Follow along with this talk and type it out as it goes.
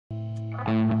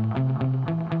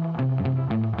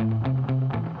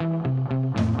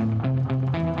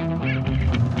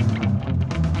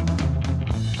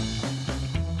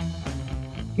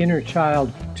Inner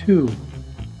Child 2.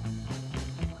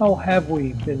 How have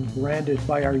we been branded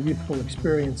by our youthful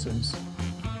experiences?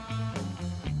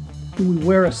 Do we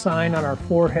wear a sign on our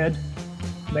forehead?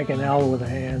 Make an L with a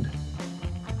hand.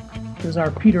 Does our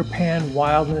Peter Pan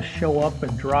wildness show up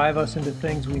and drive us into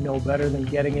things we know better than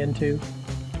getting into?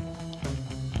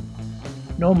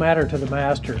 No matter to the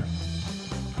Master,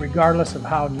 regardless of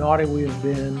how naughty we have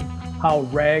been, how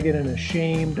ragged and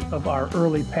ashamed of our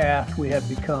early path we have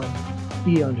become,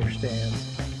 He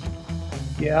understands.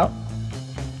 Yeah,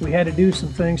 we had to do some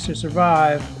things to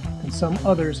survive, and some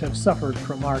others have suffered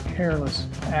from our careless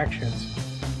actions,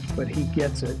 but He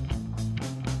gets it.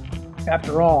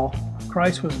 After all,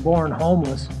 Christ was born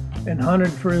homeless and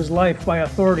hunted for His life by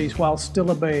authorities while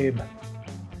still a babe.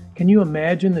 Can you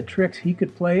imagine the tricks He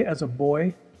could play as a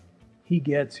boy? He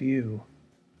gets you.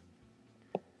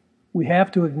 We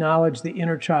have to acknowledge the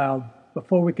inner child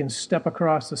before we can step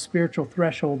across the spiritual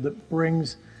threshold that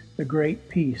brings the great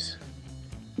peace.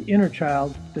 The inner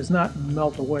child does not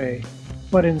melt away,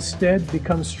 but instead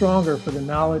becomes stronger for the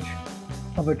knowledge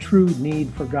of a true need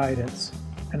for guidance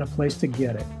and a place to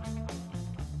get it.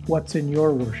 What's in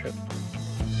your worship?